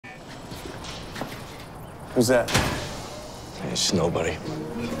Who's that? It's nobody.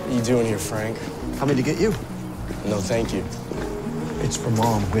 What are you doing here, Frank? Coming to get you. No, thank you. It's for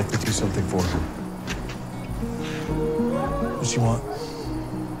Mom. We have to do something for her. What she want?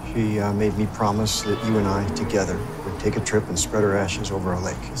 She made me promise that you and I, together, would take a trip and spread her ashes over a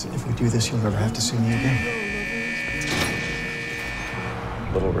lake. If we do this, you'll never have to see me again.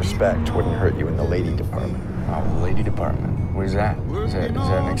 A little respect wouldn't hurt you in the lady department. Oh, the lady department. Where's that? Is that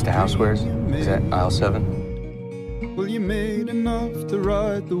next to housewares? Is that aisle 7? Well, you made enough to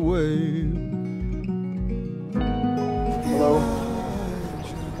ride the wave. Hello?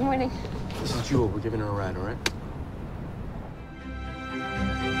 Good morning. This is Jewel. We're giving her a ride, all right?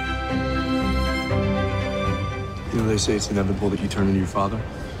 You know, they say it's inevitable that you turn into your father.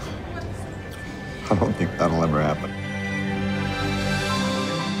 I don't think that'll ever happen.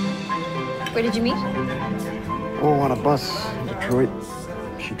 Where did you meet? Oh, on a bus in Detroit.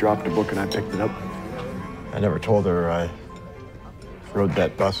 She dropped a book and I picked it up. I never told her I rode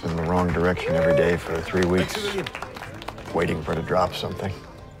that bus in the wrong direction every day for 3 weeks, waiting for her to drop something.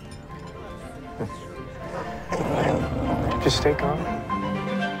 Just stay calm.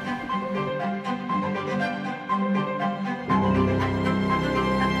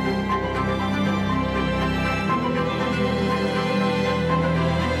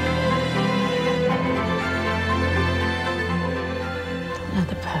 Don't let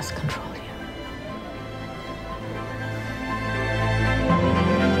the past control you.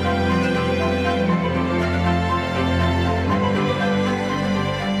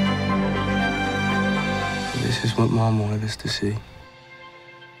 This is what Mom wanted us to see.